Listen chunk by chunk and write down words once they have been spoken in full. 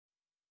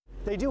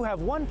They do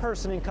have one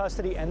person in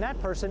custody, and that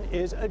person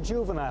is a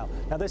juvenile.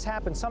 Now, this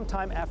happened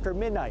sometime after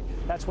midnight.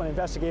 That's when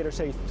investigators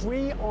say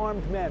 3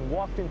 armed men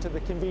walked into the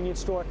convenience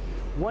store.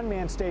 One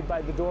man stayed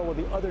by the door while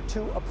the other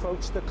 2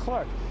 approached the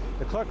clerk.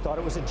 The clerk thought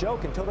it was a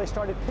joke until they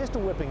started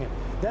pistol whipping him.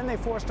 Then they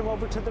forced him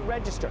over to the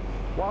register.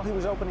 While he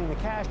was opening the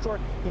cash drawer,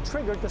 he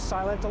triggered the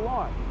silent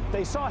alarm.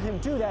 They saw him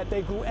do that,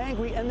 they grew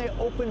angry, and they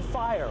opened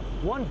fire.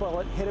 One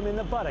bullet hit him in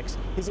the buttocks.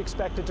 He's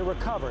expected to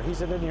recover.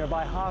 He's at a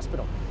nearby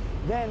hospital.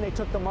 Then they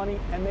took the money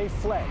and they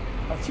fled.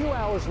 A few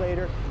hours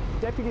later,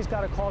 deputies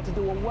got a call to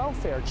do a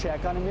welfare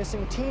check on a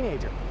missing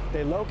teenager.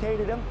 They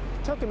located him,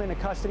 took him into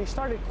custody,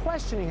 started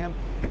questioning him.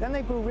 Then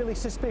they grew really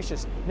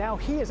suspicious. Now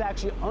he is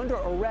actually under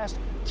arrest,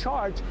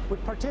 charged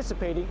with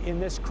participating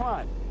in this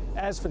crime.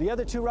 As for the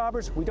other 2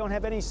 robbers, we don't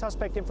have any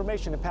suspect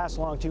information to pass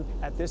along to you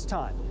at this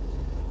time.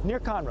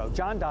 Near Conroe,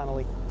 John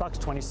Donnelly, Fox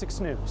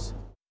 26 News.